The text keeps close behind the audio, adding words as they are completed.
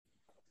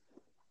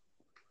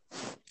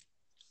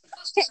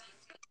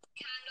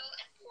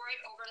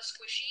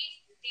squishy.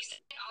 The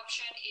second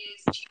option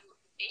is to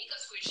bake a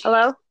squishy.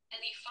 Hello?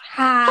 And the final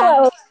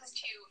Hi. option is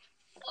to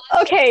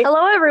flush. Okay,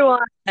 Hello, everyone.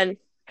 who's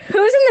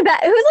in the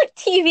back? Who's like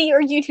TV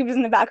or YouTube is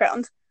in the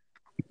background?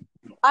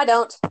 I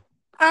don't.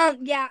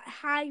 Yeah.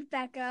 Hi,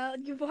 Becca.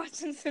 You're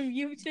watching some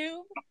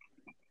YouTube?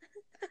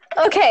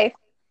 Okay,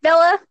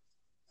 Bella,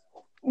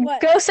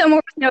 What? go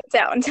somewhere with no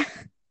sound.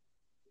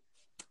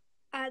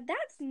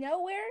 That's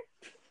nowhere.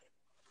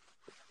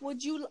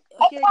 Would you?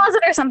 I'll Here, pause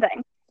it or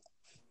something.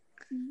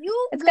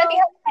 you It's go gonna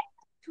be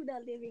to the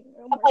living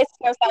room. a place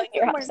with no sound in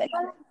your house.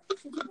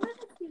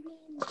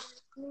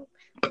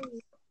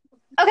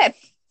 Okay,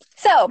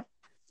 so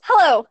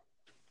hello,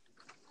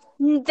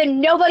 the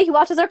nobody who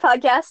watches our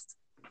podcast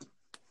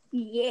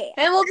Yeah.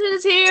 Hamilton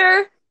is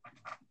here.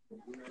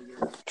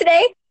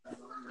 today.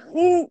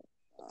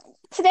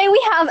 Today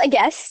we have a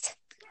guest.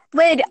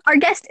 Would our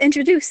guest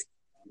introduce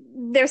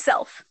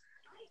theirself?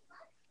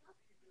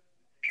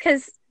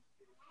 Because,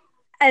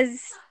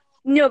 as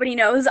nobody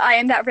knows, I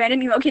am that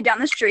random emo kid down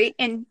the street,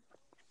 and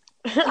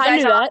I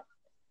knew that.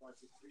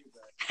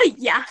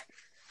 yeah,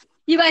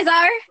 you guys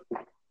are,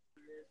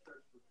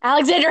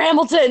 Alexander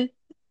Hamilton.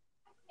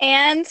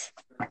 and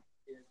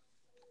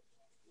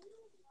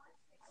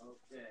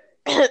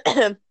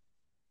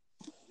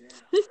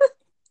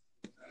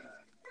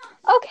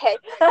okay.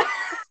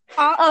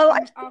 Oh,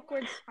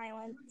 Awkward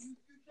silence.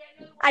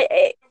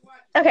 Okay.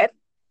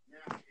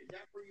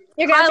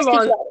 You're gonna have to How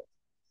speak louder.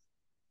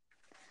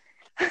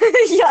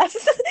 Yes,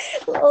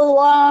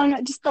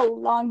 just a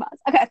long pause.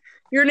 Okay.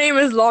 Your name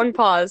is Long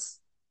Pause.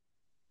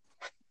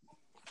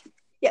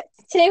 Yes.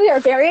 Today we are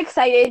very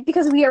excited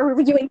because we are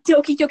reviewing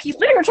Doki Doki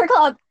Literature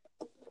Club.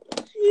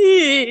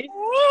 Yee.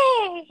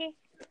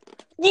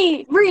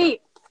 Yee, re.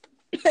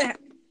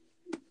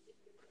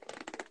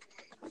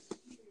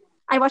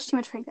 I watched too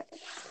much Frank.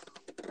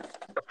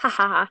 Ha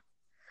ha ha.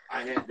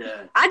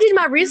 I did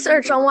my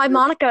research on why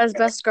Monica is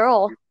best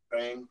girl.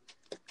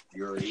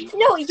 Yuri.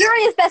 No, Yuri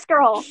is best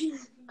girl.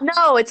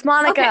 No, it's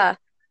Monica.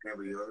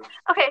 Remember yours?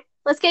 Okay,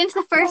 let's get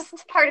into the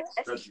first part of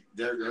this. Because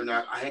they're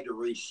not. I had to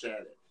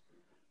reset it.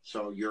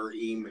 So your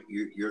email,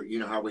 you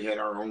know how we had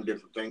our own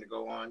different thing to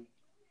go on.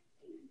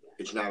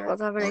 It's not.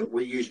 What's happening?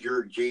 We used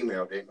your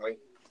Gmail, didn't we?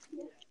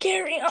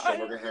 Carry So on.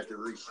 we're gonna have to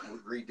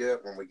redo it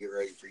when we get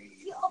ready for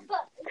you.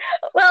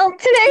 Well,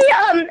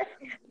 today,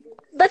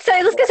 let's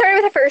get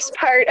started with the first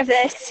part of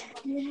this,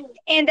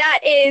 and that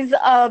is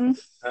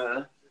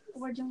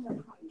We're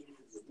doing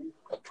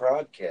A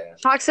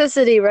podcast.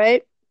 Toxicity,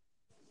 right?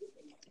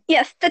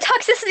 yes, the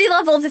toxicity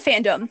level of the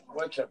fandom.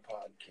 What's a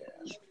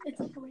podcast?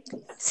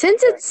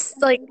 Since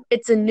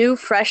it's a new,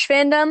 fresh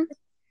fandom,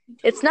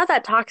 it's not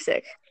that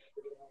toxic.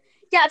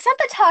 Yeah, it's not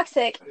that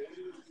toxic,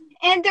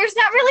 and there's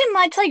not really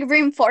much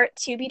room for it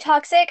to be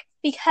toxic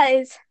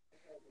because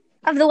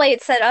of the way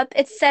it's set up.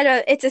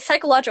 It's a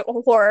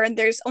psychological horror, and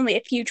there's only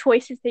a few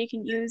choices that you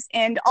can use,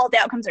 and all the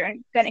outcomes are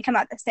going to come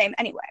out the same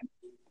anyway.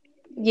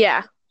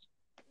 Yeah.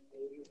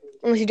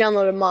 Unless you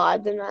download a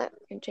mod, then that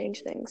can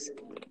change things.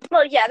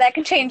 Well, yeah, that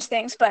can change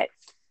things, but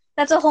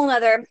that's a whole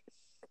nother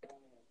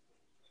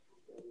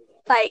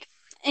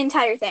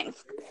entire thing.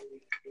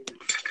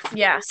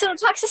 Yeah. So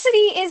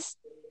toxicity is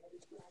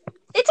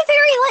it's a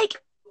very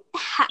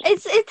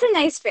it's a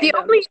nice fandom. The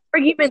only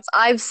arguments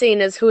I've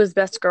seen is who is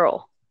best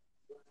girl.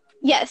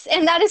 Yes,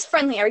 and that is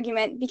friendly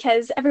argument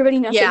because everybody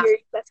knows that you're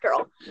the best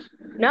girl.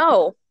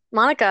 No,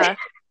 Monica.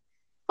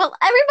 Well,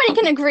 everybody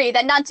can agree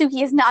that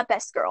Natsuki is not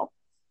best girl.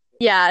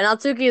 Yeah,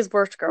 Natsuki is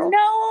worst girl.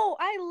 No,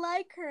 I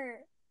like her.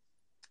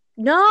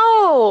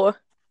 No.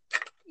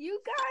 You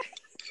guys.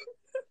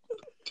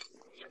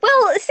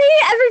 Well, see,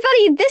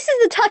 everybody, this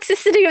is the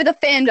toxicity of the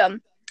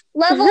fandom.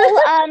 Level,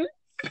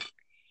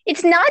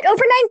 it's not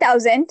over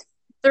 9,000.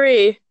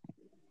 3.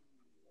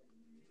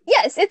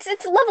 Yes, it's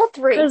level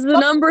 3. Because the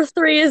number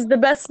 3 is the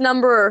best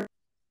number.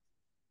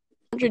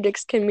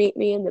 Contradicts can meet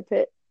me in the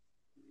pit.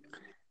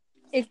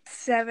 It's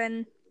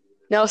 7.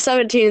 No,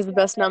 17 is the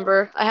best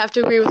number. I have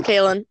to agree with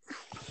Kaylin.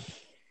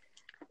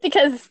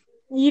 Because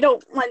you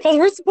don't want... Because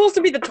we're supposed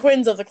to be the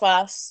twins of the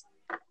class.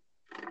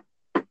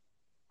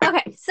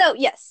 Okay, so,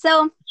 yes,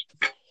 so...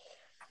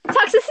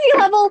 Toxicity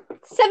level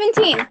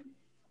 17.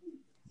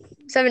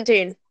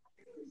 17.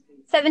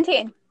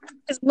 17.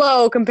 It's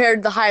low compared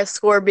to the highest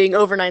score being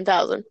over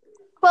 9,000.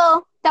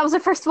 Well, that was the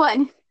first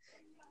one.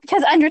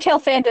 Because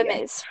Undertale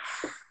fandom is...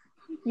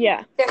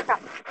 Yeah. They're fun.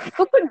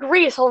 Who put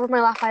Grease all over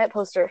my Lafayette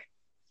poster?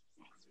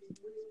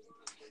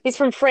 He's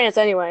from France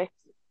anyway.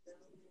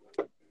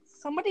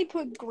 Somebody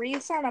put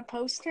Grease on a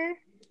poster?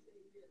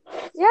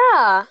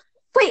 Yeah.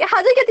 Wait,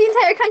 how'd they get the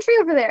entire country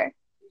over there?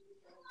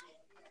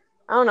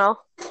 I don't know.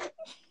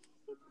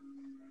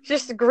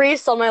 Just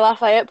Grease on my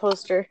Lafayette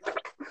poster.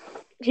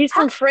 He's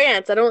from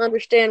France. I don't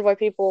understand why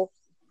people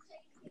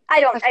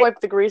have to wipe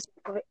the grease.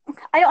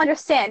 I don't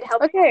understand how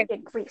people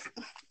get grease.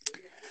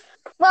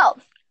 Well,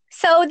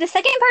 so the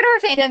second part of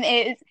our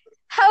fandom is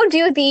how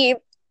do the...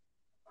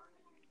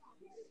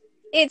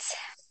 It's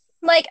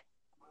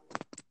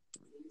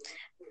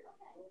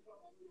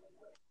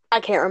I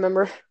can't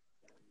remember.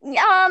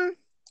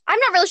 I I'm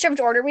not really sure which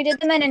order we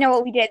did them in. I know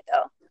what we did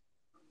though.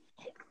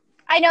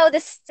 I know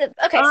this.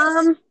 Okay.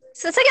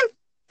 So the second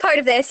part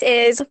of this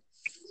is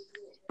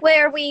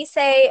where we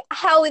say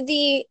how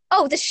the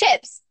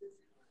ships.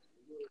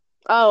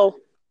 Oh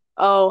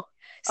So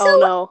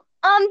no.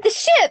 the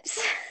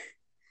ships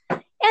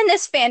and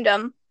this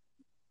fandom.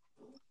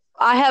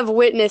 I have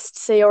witnessed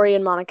Sayori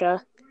and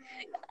Monica.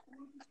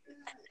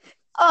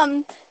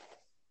 You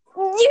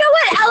know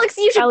what, Alex?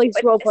 You should. Alex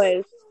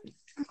roleplays.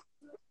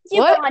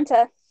 You What? go on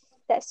to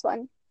this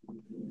one.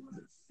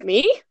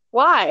 Me?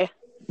 Why?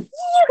 You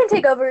can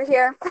take over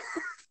here.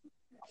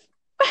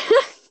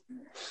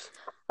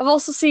 I've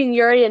also seen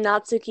Yuri and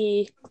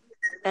Natsuki,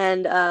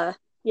 and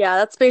yeah,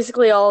 that's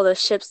basically all the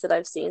ships that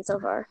I've seen so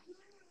far.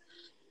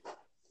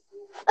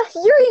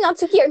 Yuri and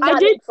Natsuki are not I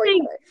did in for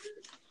think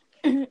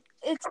each other.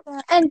 It's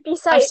And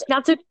besides,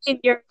 Natsuki and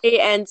Yuri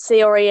and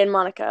Sayori and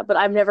Monica, but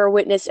I've never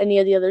witnessed any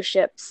of the other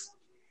ships.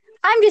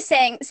 I'm just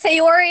saying,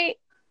 Sayori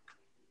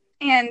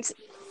and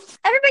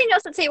everybody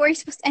knows that Sayori's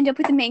supposed to end up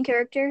with the main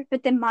character,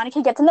 but then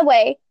Monica gets in the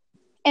way,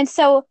 and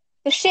so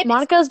the ship.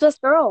 Monica's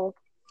best girl.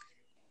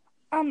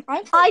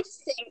 I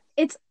just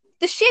think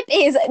the ship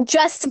is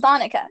just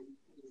Monica.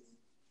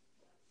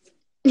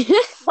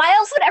 Why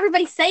else would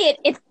everybody say it?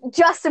 It's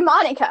just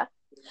Monica.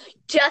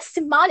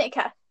 Just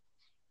Monica.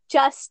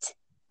 Just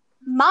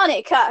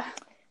Monica.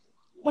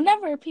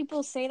 whenever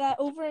people say that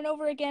over and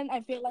over again,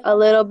 I feel like A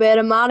little bit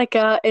of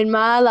Monica in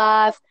my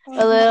life.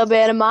 A little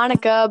bit of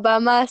Monica by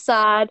my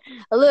side.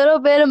 A little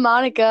bit of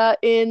Monica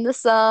in the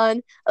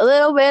sun. A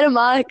little bit of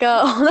Monica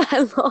all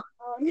night long.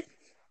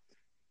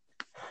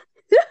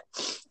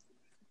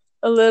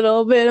 A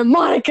little bit of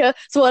Monica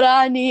is what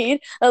I need.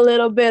 A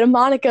little bit of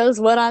Monica is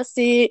what I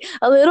see.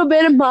 A little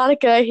bit of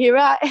Monica, here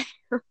I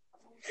am.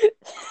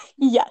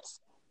 Yes.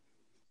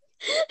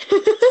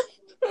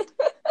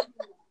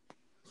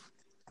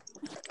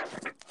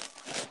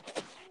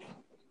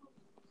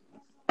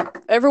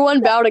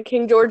 Everyone bow to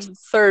King George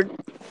III.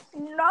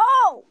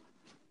 no.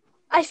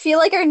 I feel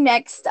like our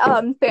next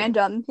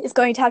fandom is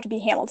going to have to be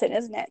Hamilton,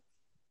 isn't it?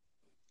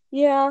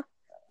 Yeah.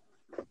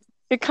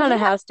 It kind of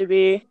has to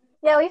be.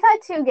 Yeah, we've had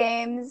 2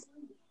 games.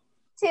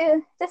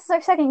 This is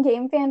our second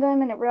game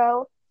fandom in a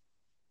row.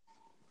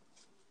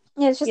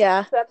 Yeah, it's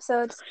just 2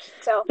 episodes.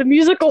 So The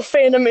musical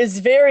fandom is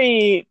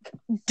very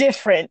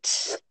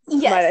different,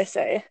 yes. might I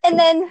say. And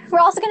then we're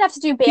also gonna have to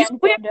do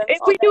band fandoms. If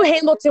we do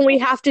Hamilton, we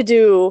have to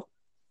do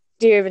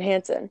Dear Evan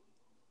Hansen.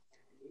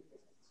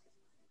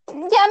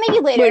 Yeah, maybe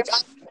later. Which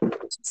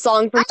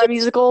song from my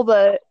musical,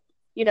 but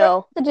you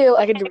know, To do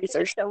I could do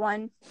research. The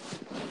one.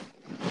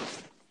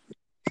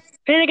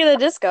 Panic at the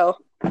Disco.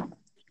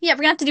 Yeah, we're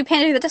gonna have to do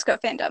Panic at the Disco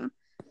fandom.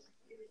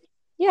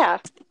 Yeah.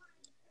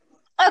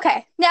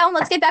 Okay, now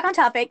let's get back on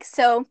topic.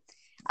 So,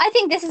 I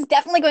think this is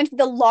definitely going to be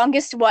the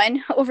longest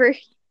one over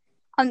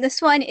on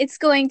this one. It's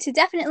going to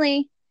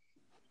definitely.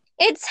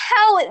 It's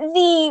how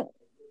the.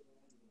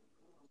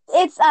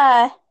 It's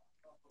I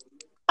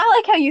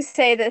like how you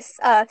say this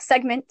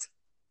segment.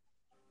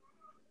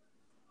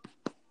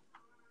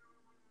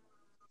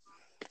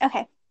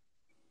 Okay.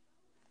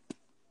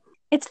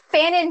 It's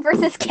fanon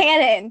versus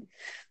canon.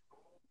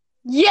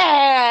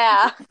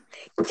 Yeah!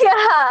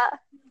 Yeah.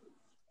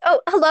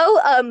 Oh,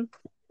 hello.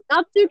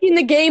 Natsuki in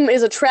the game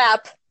is a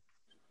trap,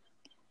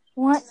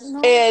 What?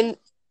 No. and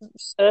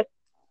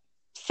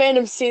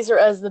fandom sees her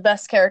as the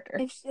best character.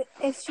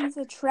 If she's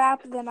a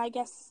trap, then I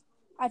guess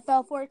I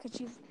fell for it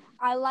because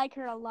I like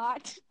her a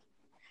lot.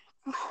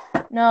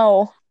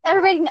 No.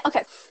 Everybody.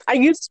 Okay. I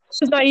used to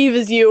be as naive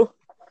as you.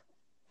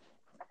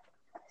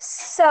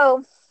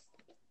 So,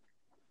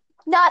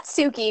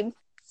 Natsuki.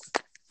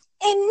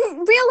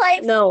 In real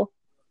life, No.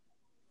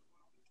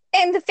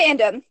 in the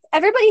fandom,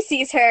 everybody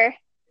sees her.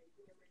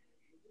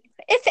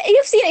 If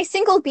you've seen a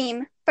single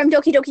beam from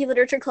Doki Doki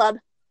Literature Club,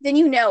 then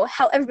you know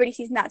how everybody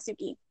sees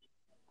Natsuki.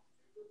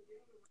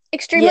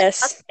 Extremely,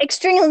 Yes.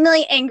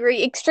 extremely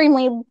angry,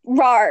 extremely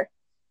rar.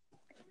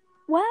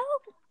 Well,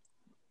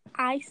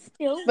 I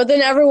still. But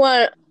then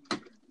everyone,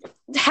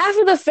 half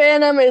of the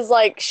fandom is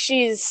like,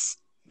 she's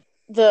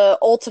the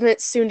ultimate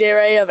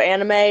tsundere of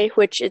anime,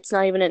 which it's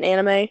not even an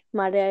anime,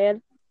 might I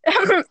add.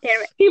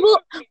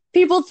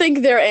 People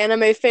think they're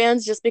anime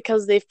fans just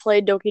because they've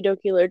played Doki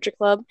Doki Literature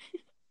Club,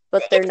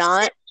 but they're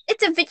not.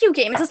 It's a video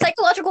game. It's a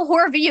psychological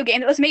horror video game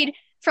that was made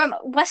from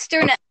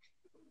Western.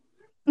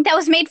 That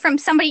was made from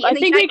somebody. I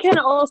think we can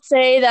all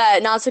say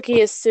that Natsuki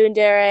is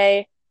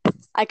tsundere.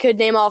 I could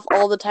name off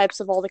all the types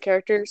of all the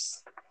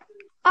characters.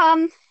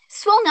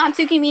 Swole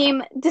Natsuki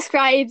meme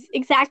describes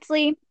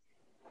exactly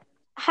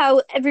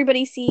how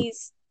everybody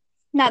sees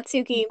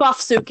Natsuki.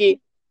 Buffsuki.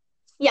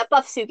 Yeah,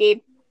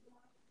 Buffsuki.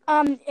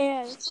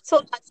 Is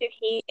Swole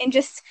Natsuki, and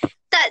just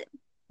that.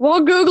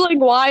 While Googling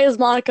why is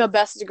Monica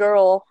best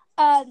girl,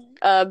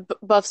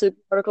 Buffsuki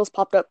articles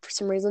popped up for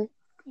some reason.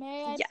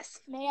 Yes.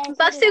 May I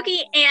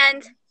Buffsuki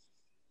and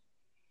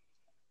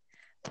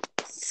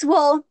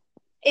Swole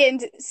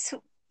and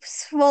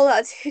Swole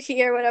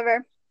Natsuki or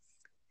whatever.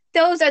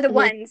 Those are the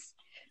ones.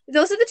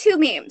 Those are the 2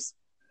 memes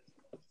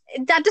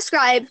that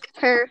describe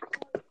her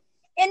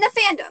in the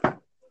fandom.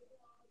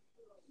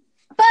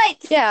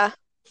 But Yeah.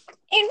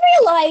 in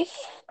real life,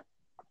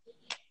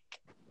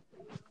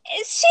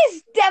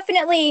 she's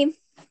definitely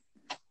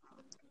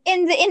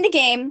in the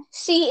game.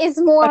 She is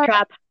A more.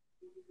 trap.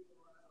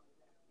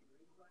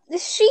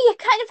 She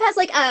kind of has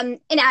like an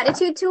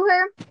attitude to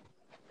her,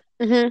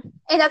 Mm-hmm.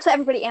 and that's what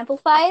everybody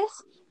amplifies.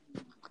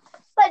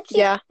 But she's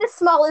Yeah. the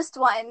smallest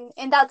one,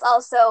 and that's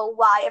also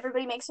why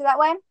everybody makes her that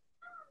way.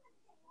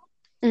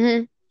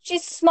 Mm-hmm.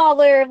 She's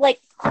smaller, like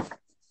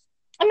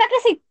I'm not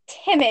gonna say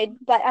timid,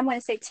 but I'm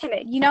gonna say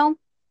timid. You know?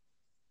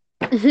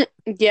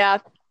 Yeah.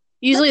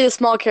 Usually the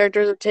small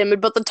characters are timid,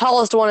 but the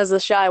tallest one is the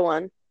shy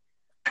one.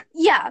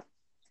 Yeah,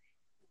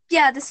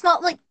 yeah. The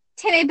small, like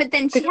timid, but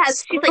then she's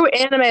Screw like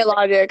anime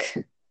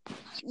logic.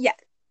 yeah.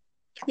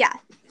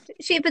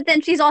 But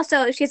then she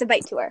has a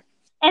bite to her,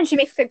 and she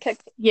makes good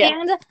cupcakes. Yeah.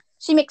 And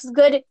she makes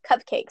good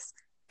cupcakes.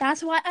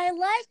 That's why I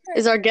like her.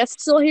 Is our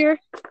guest still here?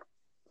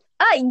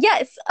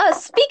 Yes.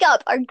 Speak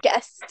up, our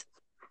guest.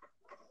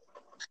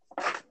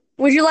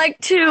 Would you like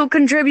to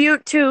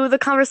contribute to the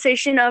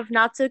conversation of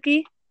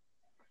Natsuki?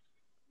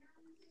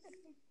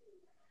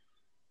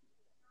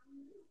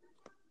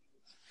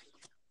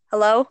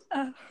 Hello?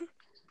 Isn't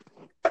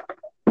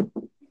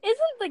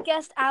the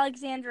guest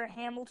Alexandra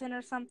Hamilton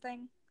or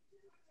something?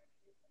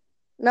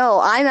 No,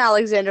 I'm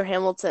Alexander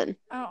Hamilton.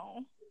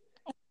 Oh.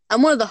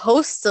 I'm one of the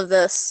hosts of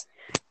this.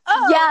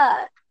 Oh.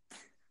 Yeah.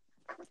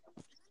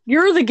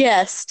 You're the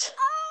guest.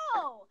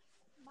 Oh.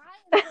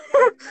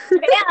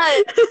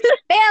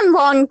 And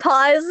long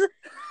pause.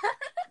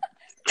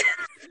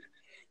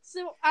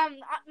 So,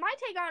 my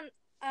take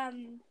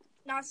on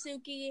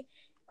Natsuki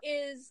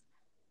is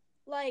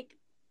like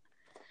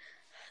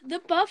the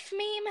buff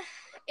meme.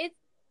 It.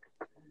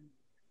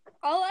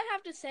 All I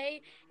have to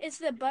say is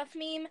the buff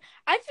meme.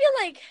 I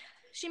feel like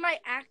she might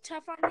act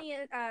tough on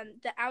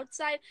the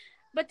outside,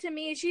 but to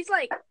me, she's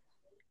like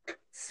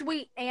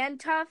sweet and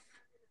tough.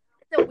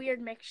 It's a weird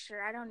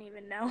mixture. I don't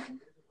even know.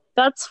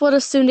 That's what a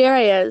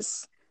tsundere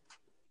is.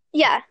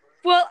 Yeah.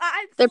 Well,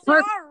 I'm They're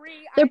part- sorry.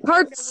 They're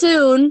part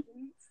Soon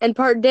and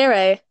part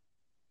Dere.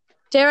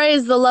 Dere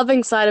is the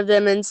loving side of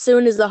them, and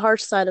Soon is the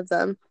harsh side of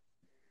them.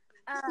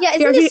 Yeah,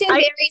 Here, isn't I-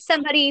 a tsundere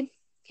somebody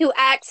who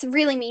acts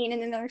really mean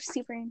and then they're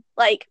super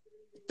like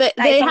They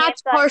Nice on the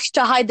act inside. harsh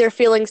to hide their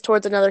feelings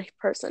towards another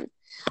person.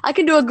 I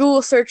can do a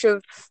Google search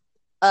of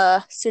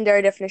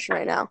tsundere definition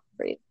right now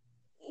for you.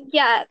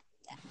 yeah.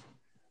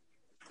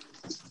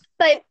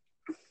 But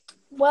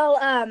Well,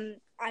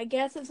 I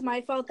guess it's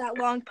my fault that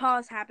long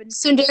pause happened.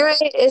 Tsundere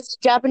is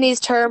a Japanese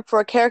term for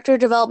a character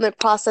development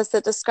process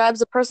that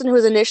describes a person who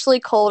is initially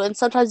cold and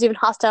sometimes even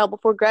hostile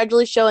before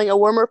gradually showing a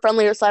warmer,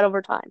 friendlier side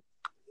over time.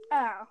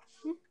 Oh.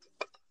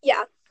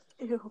 yeah.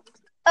 Ew.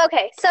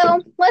 Okay,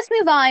 so let's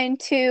move on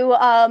to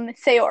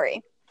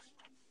Sayori.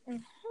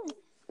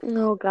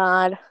 Oh,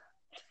 God.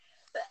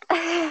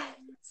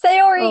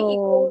 Sayori Oh,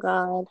 equals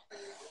God.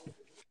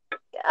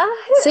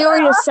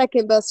 Sayori is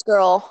second best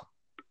girl.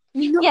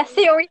 yeah,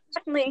 Sayori is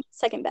definitely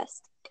second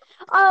best.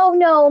 Oh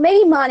no,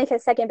 maybe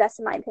Monica's second best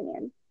in my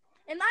opinion.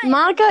 And I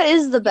Monica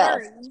is the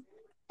best. Yuri.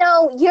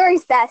 No,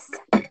 Yuri's best.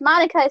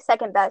 Monica is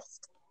second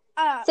best.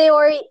 Uh,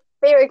 Sayori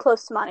very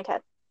close to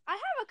Monica. I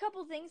have a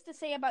couple things to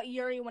say about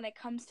Yuri when it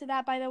comes to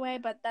that, by the way,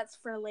 but that's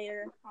for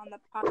later on the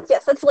podcast.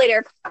 Yes, that's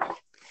later. But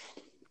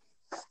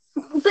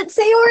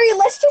Sayori,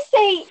 let's just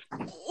say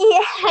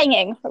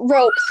hanging,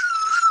 ropes,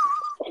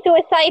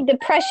 suicide,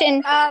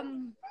 depression.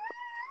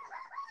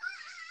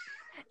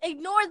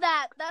 Ignore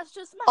that. That's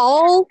just my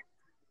All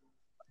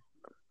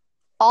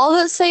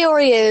that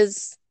Sayori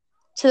is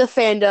to the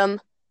fandom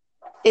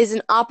is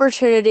an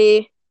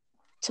opportunity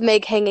to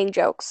make hanging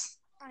jokes.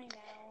 I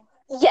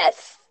know.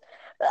 Yes.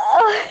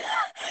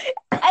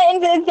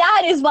 And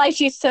that is why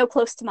she's so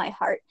close to my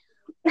heart.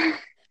 But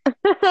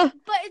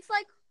it's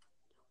like,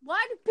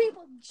 why do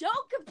people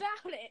joke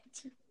about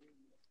it?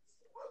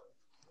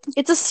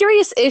 It's a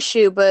serious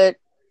issue, but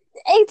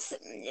It's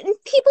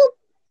people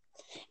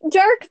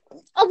dark.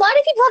 A lot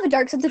of people have a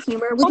dark sense of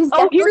humor, which is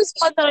definitely- here's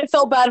one that I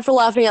felt bad for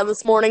laughing at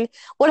this morning.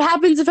 What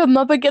happens if a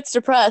Muppet gets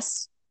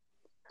depressed?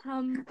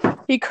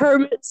 He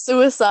commits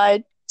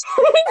suicide.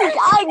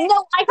 I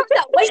know. I heard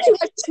that way too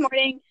much this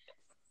morning.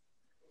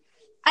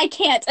 I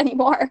can't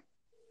anymore,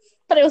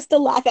 but I will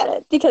still laugh at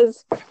it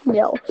because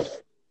no.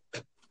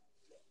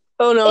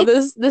 Oh no,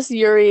 this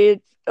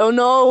Yuri. Oh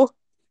no.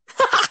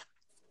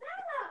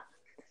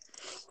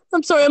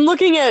 I'm sorry, I'm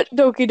looking at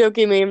Doki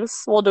Doki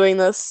memes while doing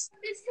this.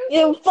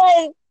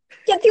 But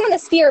get through in the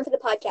spirit for the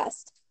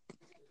podcast.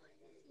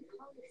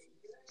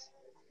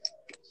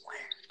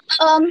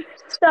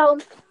 So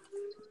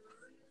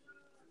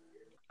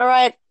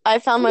Alright, I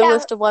found my Yeah.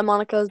 list of why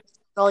Monica's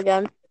girl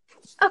again.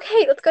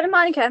 okay, let's go to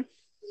Monica.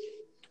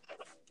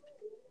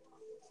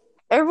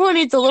 Everyone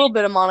needs a little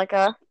bit of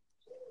Monica.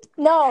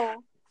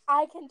 No,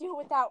 I can do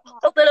without mine.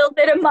 A little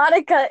bit of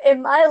Monica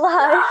in my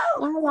life.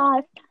 My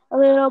life, a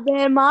little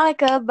bit of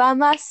Monica by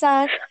my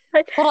side.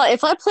 Hold on,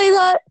 if I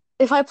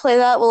play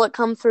that, will it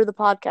come through the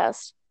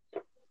podcast?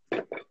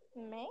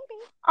 Maybe.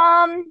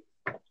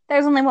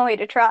 There's only one way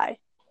to try.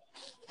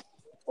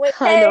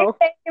 I know.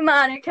 Hey,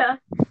 Monica.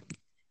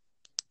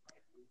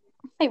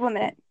 Wait 1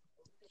 minute.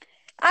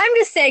 I'm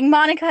just saying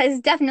Monica is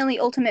definitely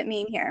ultimate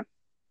meme here.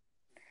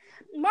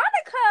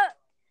 Monica,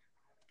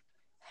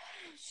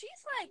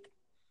 she's like,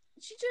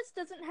 she just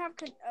doesn't have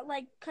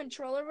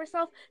control of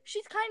herself.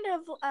 She's kind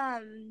of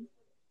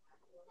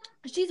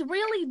she's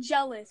really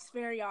jealous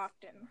very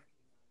often.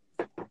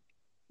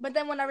 But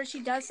then whenever she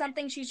does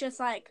something, she's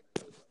just like,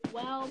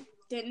 well,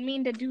 didn't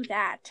mean to do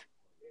that.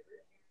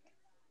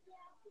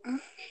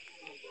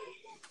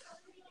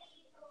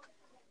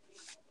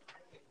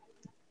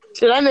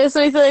 Did I miss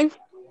anything?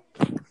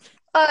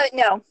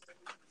 No.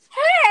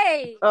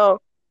 Hey! Oh.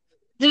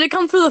 Did it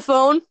come through the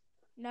phone?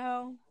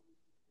 No.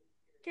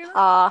 Did it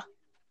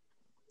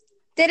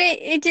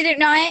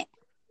not?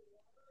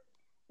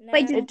 No.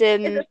 Wait, It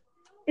didn't.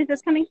 Is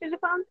this coming through the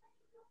phone?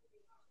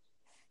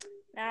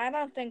 No, I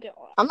don't think it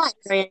will. I'm not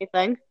hearing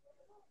anything.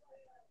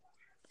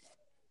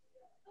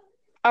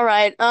 All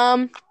right.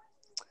 Can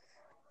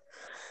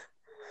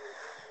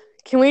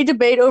we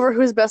debate over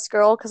who's best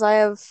girl? Because I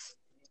have.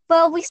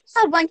 Well, we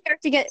still have one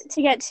character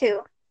to get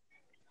to.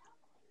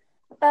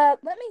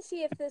 Let me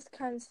see if this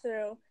comes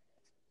through.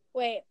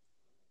 Wait.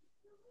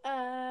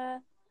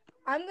 I'm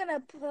gonna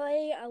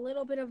play a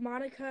little bit of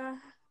Monica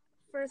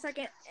for a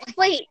second.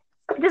 Wait,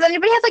 does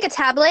anybody have like a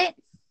tablet?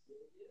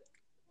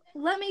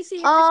 Let me see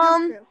if it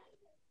comes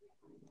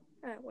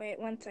through. Wait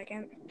 1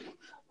 second.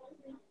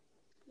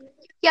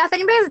 Yeah, if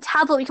anybody has a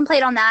tablet, we can play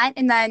it on that,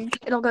 and then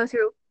it'll go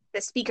through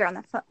the speaker on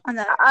the.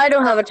 I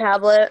don't have a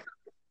tablet.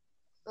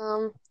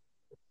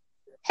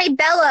 Hey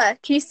Bella,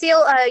 can you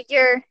steal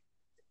Can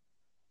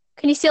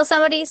you steal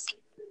somebody's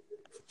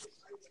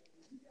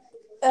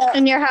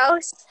in your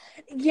house?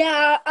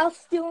 Yeah, I'll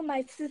steal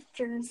my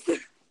sister's.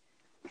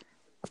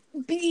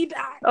 Be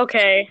back.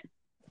 Okay.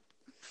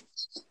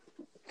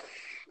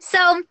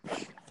 So,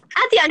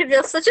 at the end of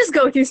this, let's just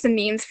go through some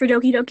memes for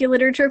Doki Doki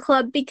Literature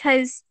Club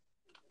because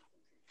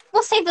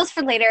we'll save those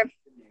for later.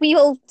 We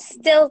will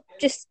still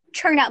just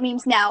churn out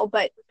memes now,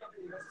 but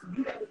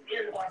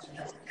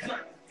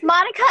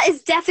Monica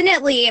is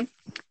definitely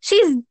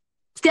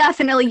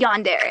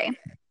yandere.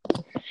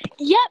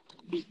 Yep.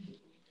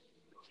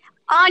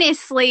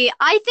 Honestly,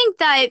 I think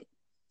that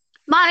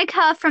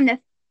Monica from the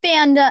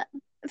fandom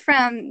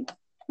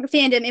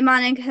and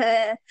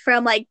Monica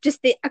from like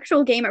just the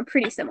actual game are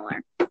pretty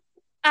similar.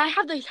 I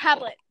have the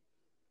tablet.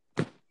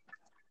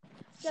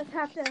 Just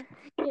have to.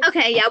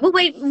 Okay, yeah,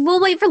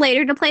 we'll wait for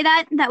later to play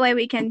that. That way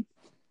we can.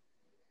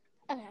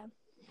 Okay.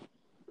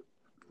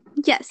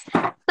 Yes,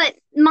 but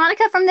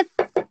Monica from the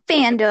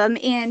fandom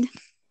and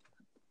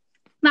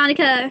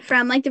Monica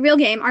from like the real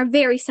game are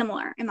very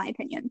similar in my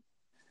opinion.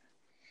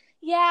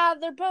 Yeah,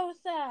 they're both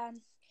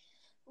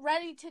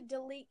ready to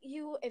delete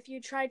you if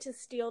you try to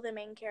steal the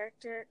main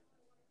character.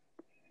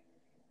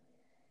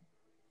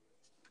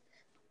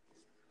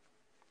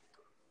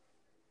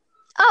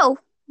 Oh,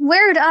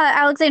 where'd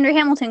Alexander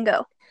Hamilton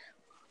go?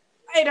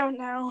 I don't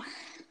know.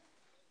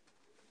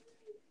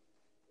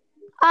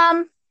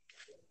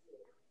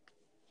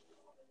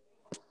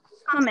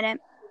 1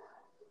 minute.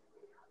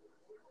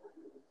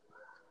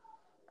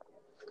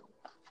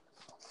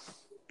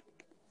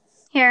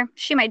 Here,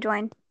 she might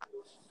join.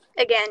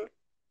 Again.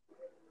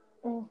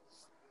 Mm.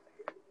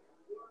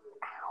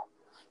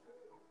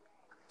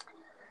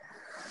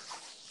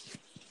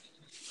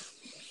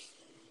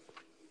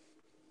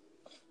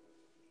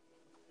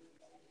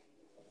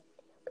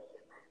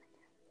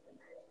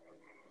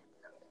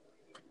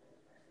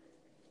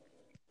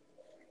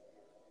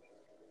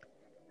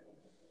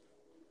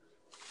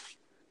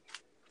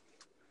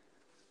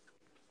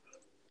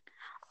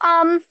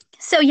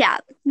 So yeah,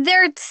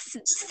 they're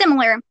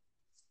similar.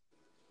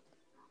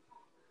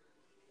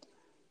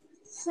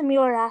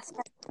 Similar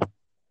aspect.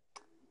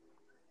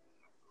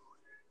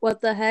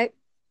 What the heck?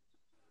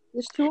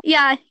 There's two.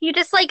 Yeah, you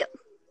just like.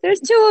 There's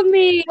two of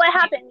me. What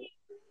happened?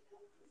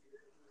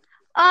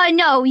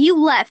 No,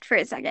 you left for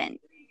a second.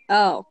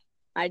 Oh,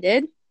 I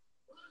did.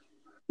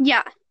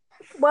 Yeah.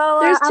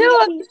 Well, There's two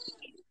of me.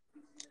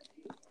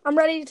 I'm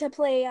ready to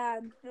play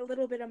a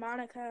little bit of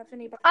Monica if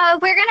anybody.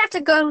 We're gonna have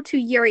to go to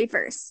Yuri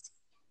first.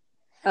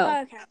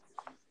 Oh. Okay.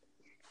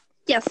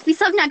 Yes, we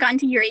still have not gotten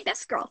to Yuri,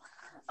 best girl.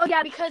 Oh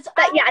yeah, because.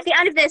 But yeah, at the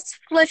end of this,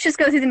 let's just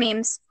go through the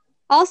memes.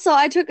 Also,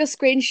 I took a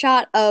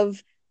screenshot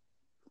of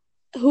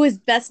who is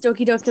best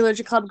Doki Doki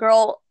Literature Club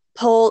girl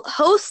poll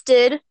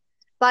hosted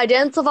by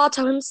Dan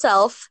Salvato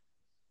himself.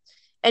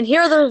 And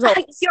here are the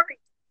results. Yuri.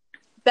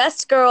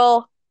 Best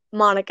girl,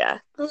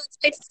 Monica. Let's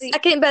wait to see.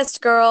 Second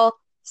best girl,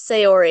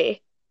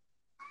 Sayori.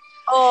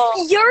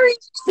 Oh.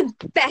 Yuri's the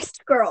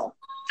best girl.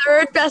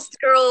 Third best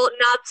girl,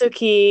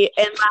 Natsuki.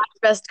 And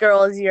last best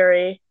girl is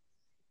Yuri.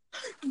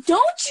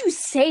 Don't you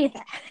say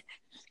that.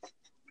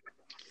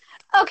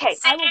 Okay,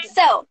 so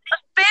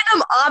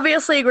Fandom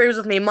obviously agrees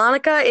with me.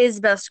 Monica is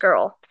best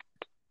girl.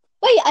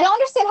 wait, I don't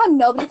understand how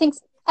nobody thinks.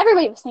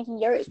 Everybody was thinking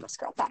Yuri was best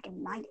girl back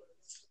in the 90s.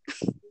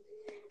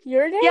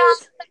 Your days? Yeah,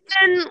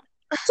 and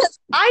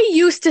I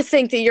used to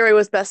think that Yuri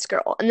was best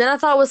girl, and then I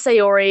thought it was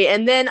Sayori,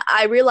 and then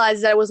I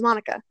realized that it was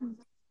Monica.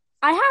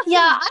 I have. Yeah,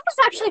 I was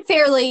actually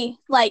fairly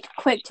like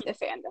quick to the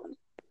fandom.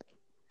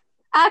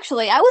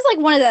 Actually, I was like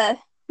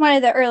one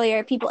of the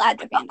earlier people at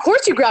the Of fandom.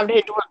 course, you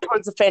gravitated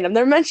towards the fandom.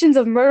 There are mentions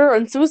of murder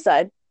and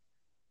suicide.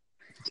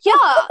 Yeah,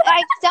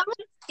 I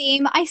downloaded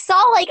Steam. I saw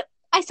like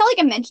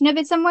a mention of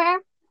it somewhere.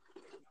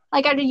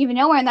 Like I didn't even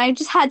know where, and I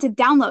just had to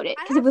download it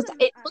because it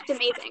looked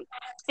amazing,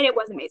 and it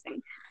was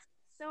amazing.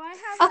 So I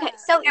have. Okay,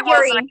 so It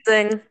was Yuri.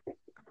 amazing.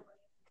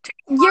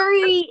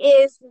 Yuri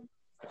is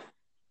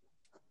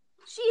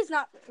She's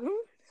not.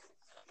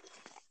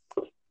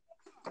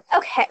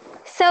 okay.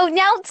 So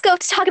now let's go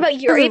to talk about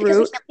Yuri because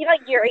we can't leave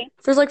out Yuri.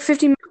 There's like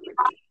 50 million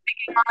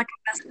picking Monica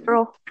best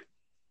girl.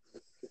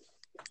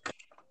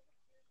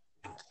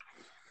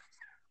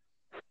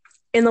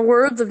 In the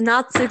words of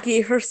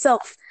Natsuki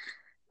herself,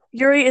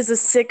 Yuri is a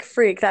sick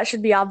freak. That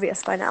should be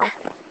obvious by now.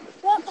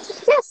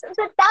 Yes,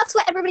 but that's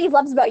what everybody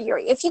loves about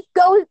Yuri. If you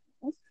go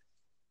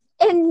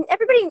and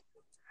everybody,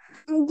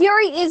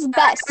 Yuri is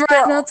best.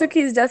 Right,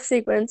 Natsuki's death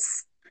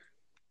sequence.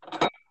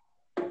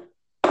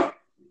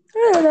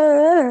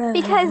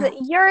 Because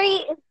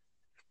Yuri,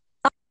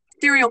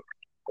 Serial,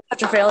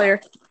 such a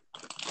failure.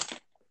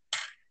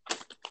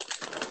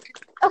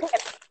 okay,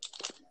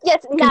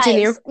 yes,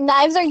 Continue. knives.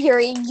 Knives are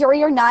Yuri.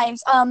 Yuri are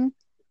knives.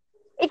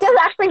 It does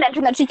actually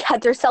mention that she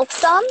cuts herself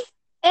some,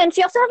 and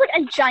she also has like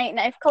a giant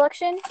knife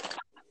collection,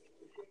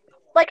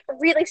 like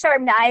really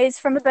sharp knives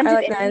from a bunch I of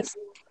like indies. knives.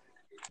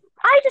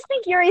 I just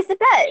think Yuri's the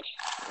best.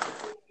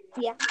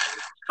 Yeah.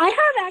 I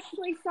have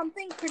actually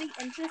something pretty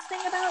interesting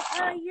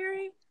about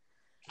Yuri.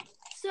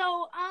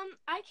 So,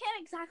 I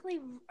can't exactly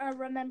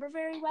remember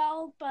very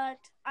well, but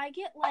I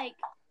get, like,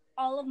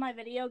 all of my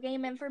video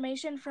game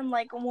information from,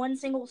 like, one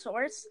single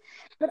source.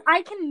 But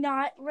I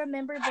cannot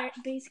remember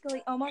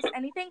basically almost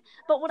anything.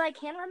 But what I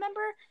can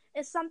remember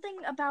is something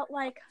about,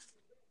 like,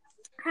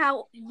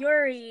 how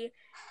Yuri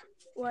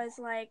was,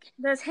 like,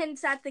 there's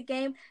hints at the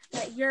game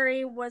that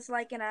Yuri was,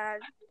 like, in a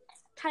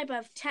type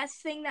of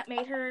test thing that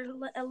made her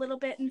a little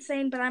bit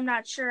insane, but I'm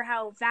not sure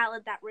how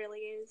valid that really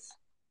is.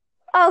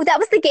 Oh, that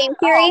was the game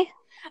theory.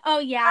 Oh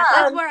yeah,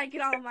 that's where I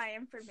get all my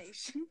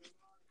information.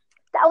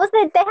 That was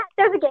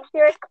there's a game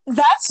theory.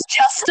 That's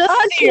just a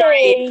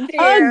theory.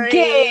 A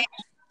game.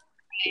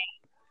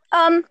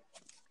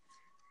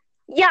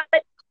 Yeah,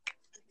 but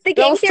the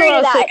game theory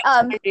to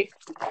that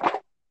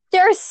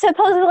there's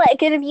supposedly like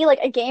going to be like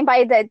a game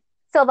by Team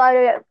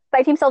Salvato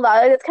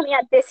that's coming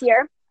out this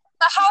year.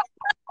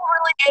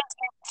 Really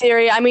game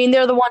theory. I mean,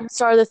 they're the ones who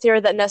started the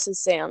theory that Ness is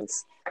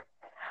Sans.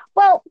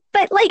 Well,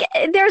 but like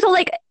there's a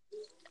like,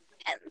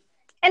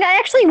 and I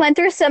actually went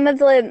through some of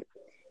the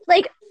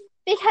like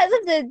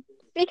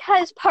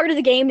because part of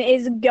the game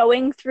is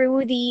going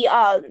through the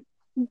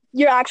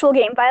your actual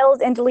game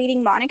files and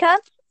deleting Monica.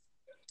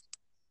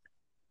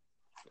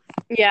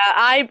 Yeah,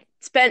 I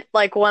spent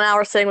like 1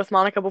 hour sitting with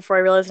Monica before I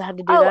realized I had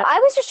to do that. I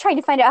was just trying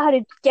to find out how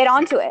to get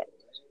onto it.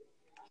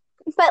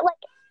 But like,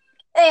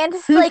 and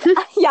like,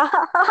 yeah.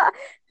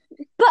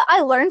 But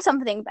I learned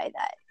something by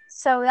that.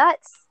 So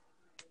that's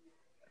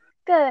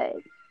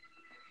good.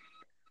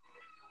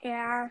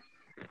 Yeah.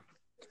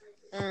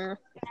 I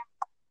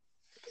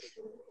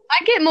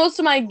get most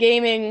of my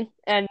gaming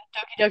and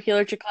Doki Doki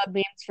Literature Club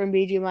memes from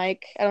BG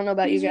Mike. I don't know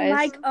about you BG guys.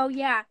 Mike, oh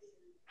yeah.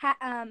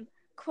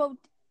 Quote,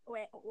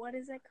 wait, what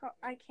is it called?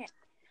 I can't.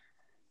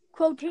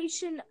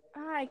 Quotation,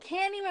 I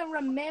can't even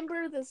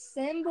remember the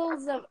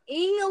symbols of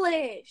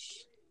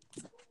English.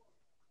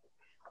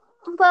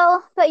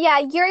 Well, but yeah,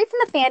 Yuri from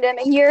the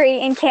fandom and Yuri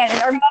in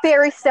canon are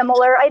very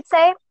similar, I'd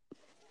say.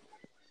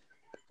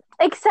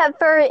 Except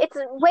for it's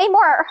way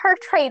more, her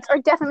traits are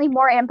definitely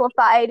more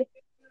amplified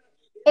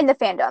in the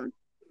fandom.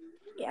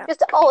 Yeah.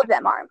 Just all of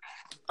them are.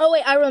 Oh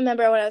wait, I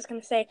remember what I was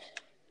gonna say.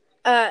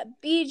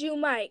 Bijou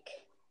Mike,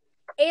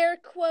 air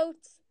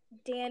quotes,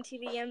 Dan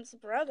TDM's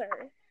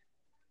brother.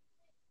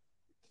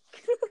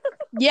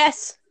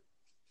 Yes.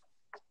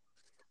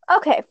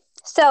 Okay,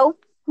 so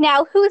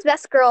now who's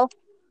best girl?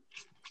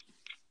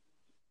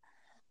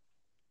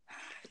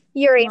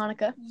 Yuri.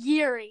 Monica.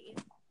 Yuri.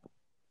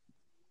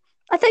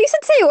 I thought you said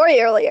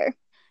Sayori earlier.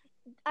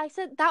 I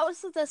said that was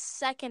the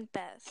second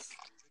best.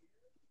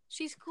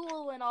 She's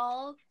cool and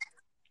all.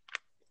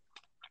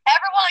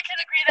 Everyone can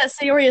agree that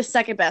Sayori is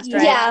second best,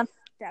 right? Yeah.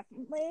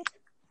 Definitely.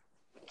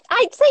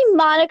 I'd say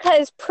Monica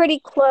is pretty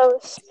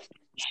close.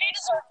 She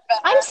deserves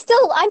better.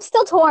 I'm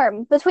still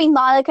torn between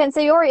Monica and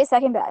Sayori as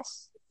second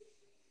best.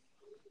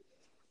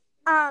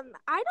 I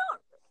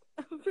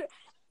don't.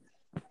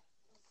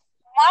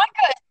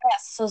 Monica is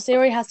best, so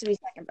Sayori has to be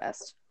second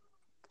best.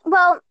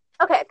 Well,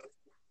 okay.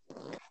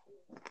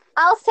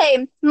 I'll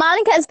say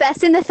Monica is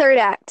best in the third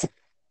act.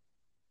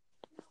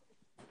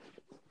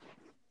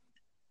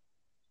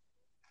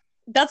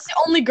 That's the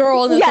only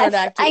girl in the third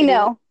act. I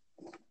know.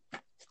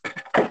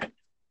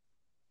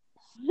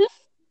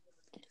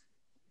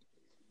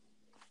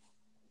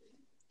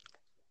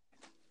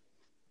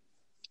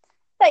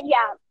 But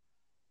yeah.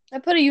 I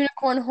put a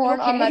unicorn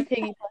horn on my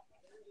piggy.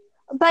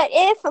 But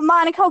if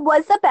Monica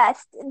was the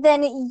best,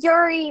 then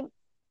Yuri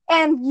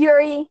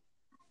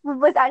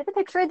was out of the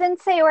picture, then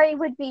Sayori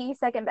would be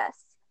second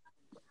best.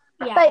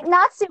 Yeah. But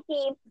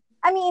Natsuki,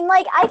 I mean,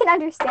 like, I can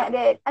understand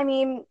it. I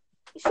mean,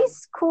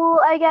 she's cool,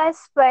 I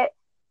guess, but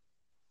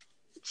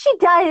she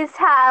does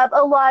have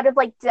a lot of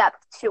like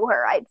depth to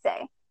her, I'd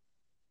say.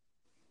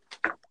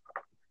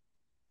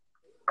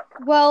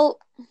 Well,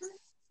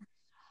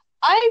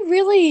 I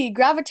really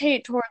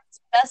gravitate towards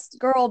best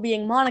girl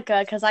being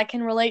Monica because I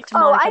can relate to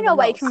Monica I know the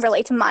why you most. can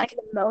relate to Monica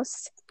the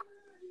most.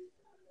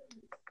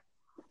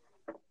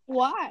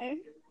 Why?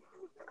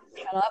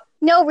 Shut up.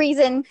 No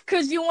reason.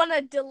 Because you want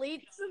to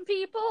delete some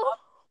people?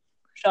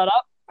 Shut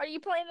up. Are you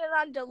planning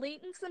on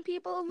deleting some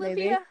people, Olivia?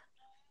 Maybe.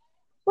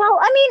 Well,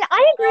 I mean,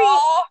 I agree.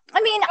 No,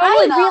 I mean,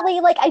 totally I not. really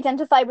like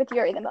identify with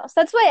Yuri the most.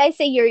 That's why I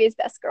say Yuri is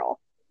best girl.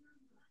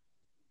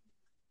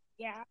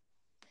 Yeah.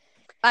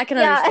 I can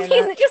Yeah, understand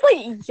he's that. just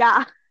like,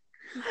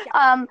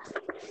 yeah.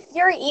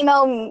 Yuri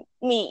emo,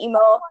 me emo.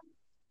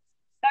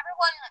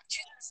 Everyone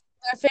chooses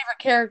their favorite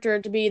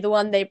character to be the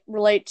one they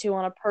relate to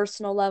on a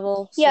personal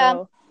level. Yeah.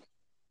 So,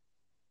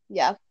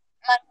 yeah.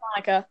 Mine's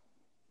Monica.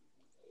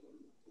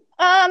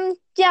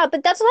 Yeah,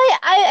 but that's why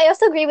I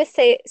also agree with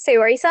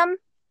Sayori some.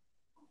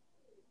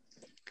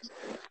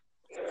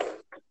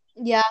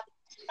 Yeah.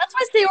 That's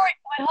why Sayori...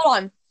 Wait, hold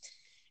on.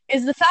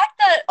 Is the fact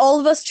that all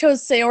of us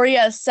chose Sayori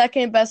as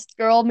second best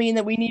girl mean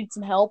that we need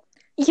some help?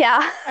 Yeah.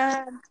 No,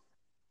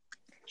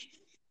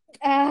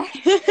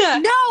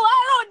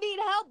 I don't need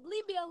help.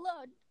 Leave me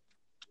alone.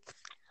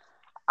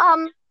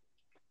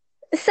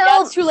 So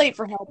Yeah, it's too late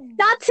for help.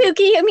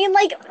 Natsuki, I mean,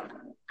 like,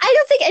 I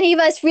don't think any of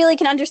us really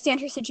can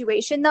understand her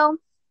situation, though.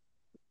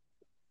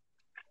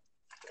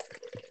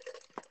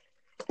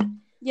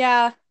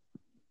 Yeah.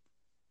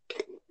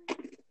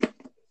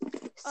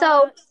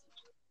 So,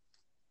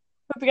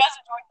 Hope you guys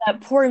enjoyed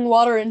that pouring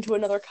water into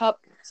another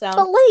cup sound.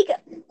 but like,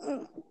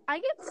 I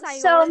get Sayori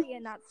So-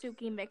 and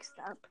Natsuki mixed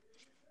up.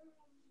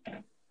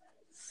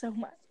 So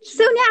much.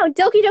 so now,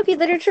 Doki Doki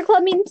Literature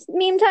Club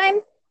meme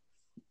time?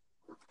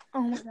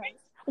 Oh my god.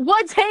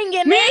 What's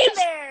hanging in Memes!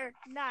 there?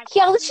 Natsuki.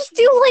 Yeah, let's just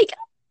do, like,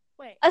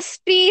 Wait. a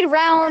speed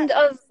round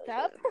of Mixed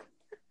up?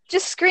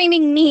 just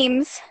screaming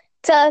memes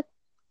to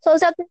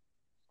close out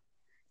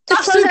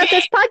Natsuki!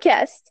 this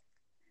podcast.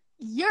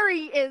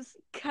 Yuri is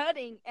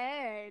cutting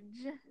edge.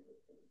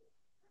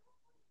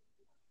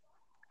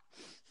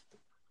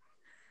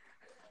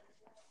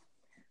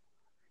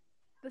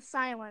 The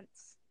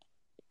silence.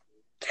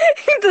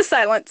 The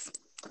silence.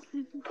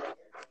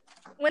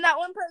 When that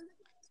one person.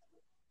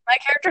 My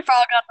character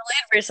file got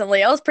delayed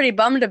recently. I was pretty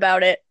bummed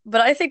about it.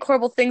 But I think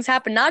horrible things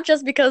happen not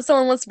just because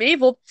someone wants to be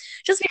evil,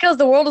 just because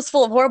the world is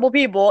full of horrible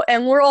people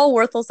and we're all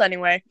worthless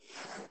anyway.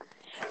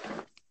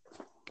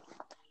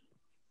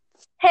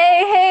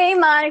 Hey,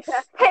 Monica.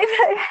 Hey,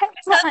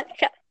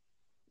 Monica.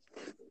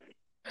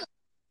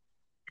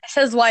 It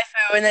says waifu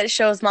and then it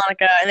shows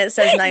Monica and it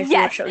says knife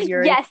and it shows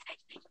Yuri. Yes.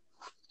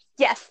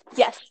 Yes.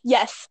 Yes.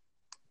 Yes.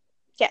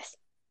 Yes.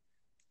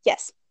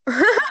 Yes.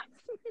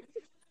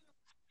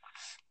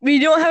 We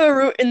don't have a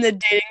root in the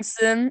dating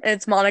sim.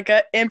 It's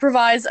Monica.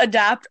 Improvise,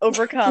 adapt,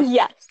 overcome.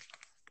 Yes.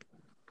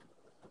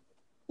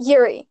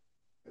 Yuri,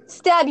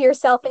 stab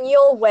yourself and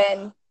you'll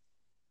win.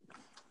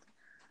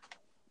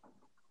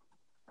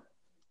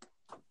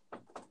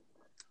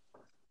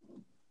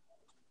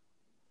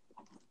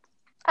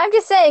 I'm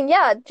just saying,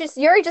 yeah,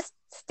 Yuri just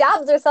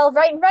stabs herself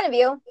right in front of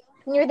you,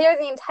 and you're there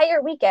the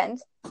entire weekend.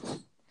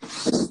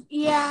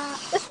 Yeah.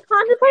 Just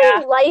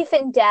contemplating life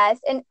and death,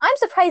 and I'm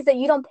surprised that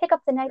you don't pick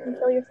up the knife and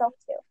kill yourself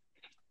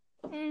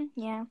too.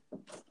 Yeah.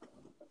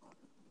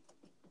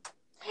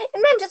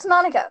 And then just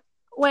Monica.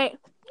 Wait.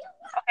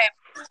 Okay.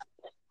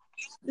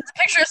 There's a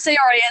picture of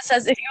Sayori. It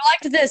says, if you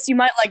liked this, you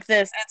might like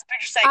this. And it's a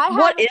picture I saying, have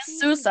what a is cheesy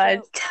suicide?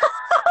 joke.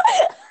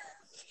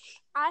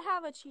 I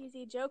have a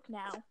cheesy joke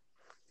now.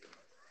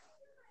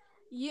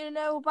 You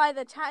know, by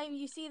the time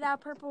you see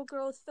that purple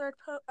girl's third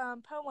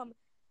poem,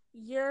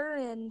 you're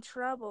in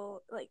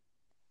trouble. Like,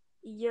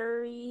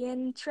 you're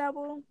in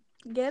trouble.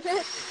 Get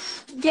it?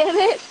 Get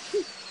it?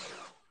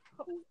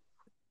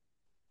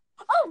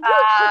 Oh, look!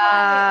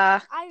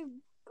 I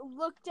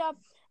looked up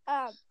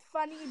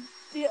funny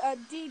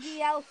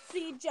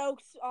DDLC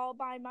jokes all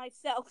by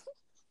myself.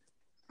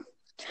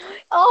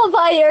 All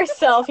by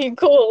yourself, you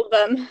cooled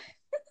them.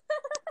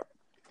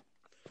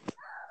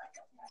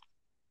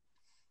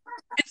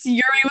 It's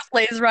Yuri with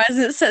laser eyes, and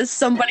it says,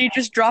 somebody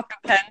just dropped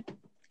a pen.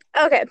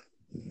 Okay.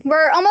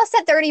 We're almost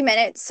at 30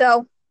 minutes,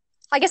 so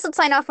I guess let's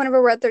sign off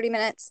whenever we're at 30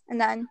 minutes, and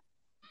then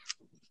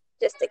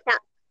just to cap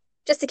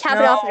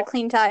it off at a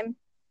clean time.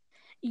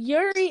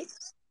 Yuri.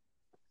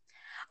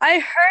 I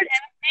heard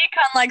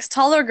MCCon likes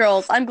taller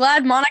girls. I'm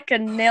glad Monica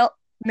mailed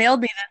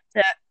me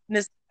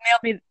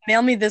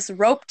this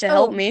rope to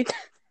help me.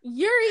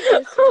 Yuri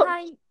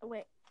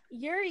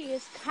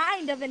is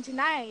kind of into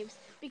knives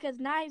because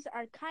knives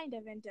are kind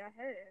of into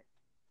her.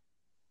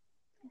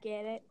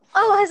 Get it?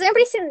 Oh, has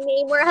anybody seen the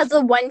meme where it has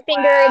the one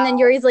finger and then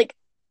Yuri's like,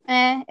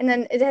 and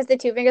then it has the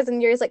two fingers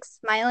and Yuri's like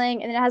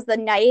smiling, and then it has the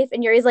knife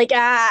and Yuri's like,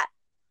 ah.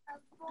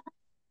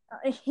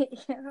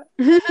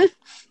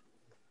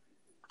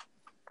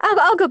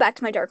 I'll go back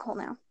to my dark hole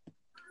now.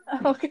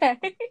 Okay.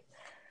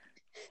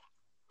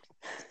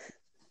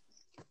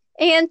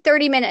 And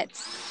 30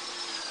 minutes.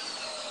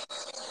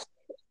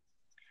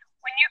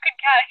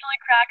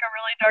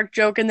 dark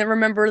joke and then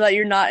remember that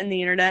you're not in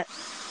the internet.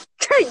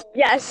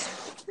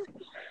 Yes.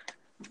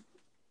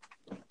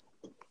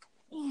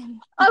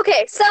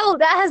 Okay, so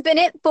that has been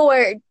it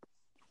for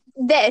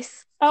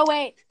this. Oh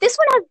wait, This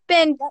one has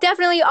been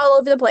definitely all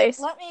over the place.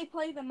 let me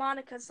play the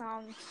Monica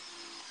song.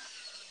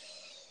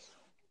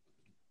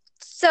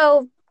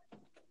 So,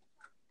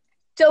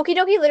 Doki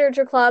Doki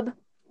Literature Club.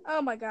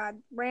 Oh my god,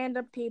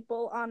 random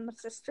people on my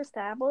sister's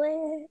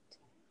tablet.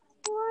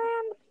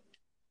 Random.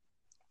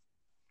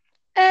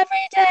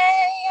 Every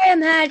day I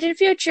imagine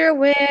future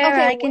where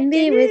I can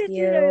be with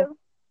you.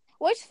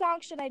 Which song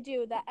should I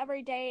do? That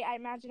every day I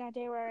imagine a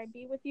day where I'd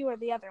be with you, or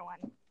the other one?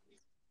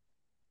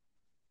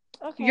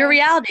 Okay. Your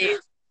reality.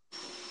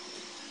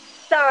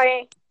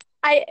 Sorry,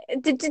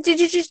 did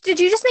you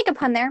just make a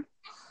pun there?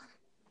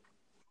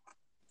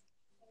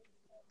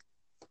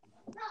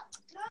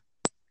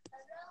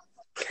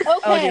 Okay,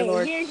 Oh, dear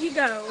Lord. here you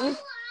go.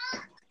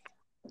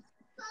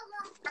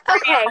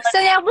 Okay, so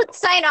now let's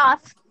sign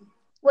off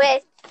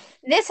with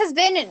this has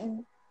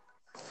been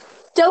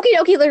Doki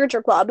Doki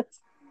Literature Club.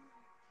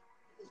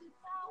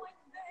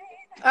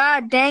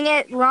 Dang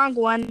it, wrong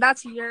one.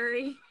 That's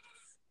Yuri.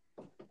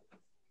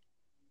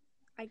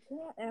 I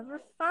can't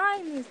ever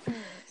find these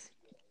things.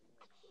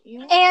 You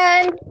know?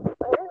 And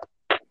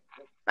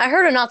I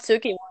heard a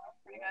Natsuki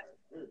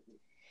one.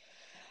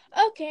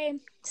 Okay.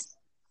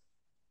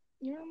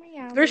 You're me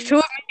out. There's two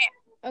of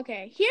me.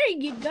 Okay, here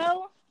you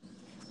go.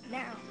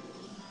 Now.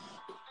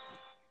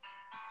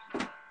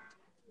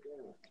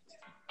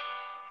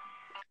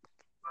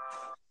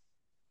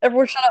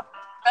 Everyone shut up.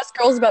 Best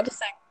girl's about to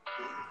sing.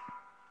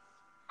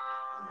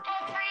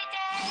 Every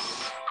day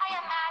I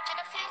imagine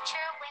a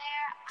future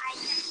where I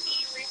can be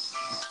with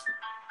you.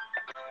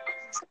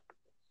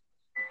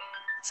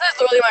 This is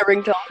literally my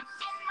ringtone.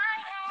 In my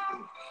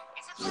hand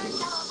is a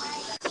photo of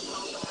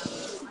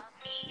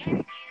me and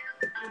you.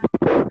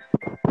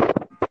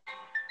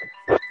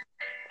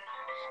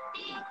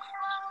 Being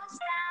close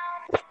down.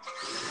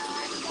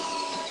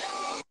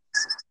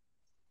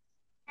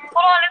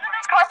 Hold on, isn't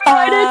this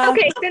copyrighted?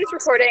 okay, finish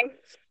recording.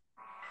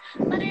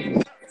 But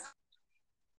it's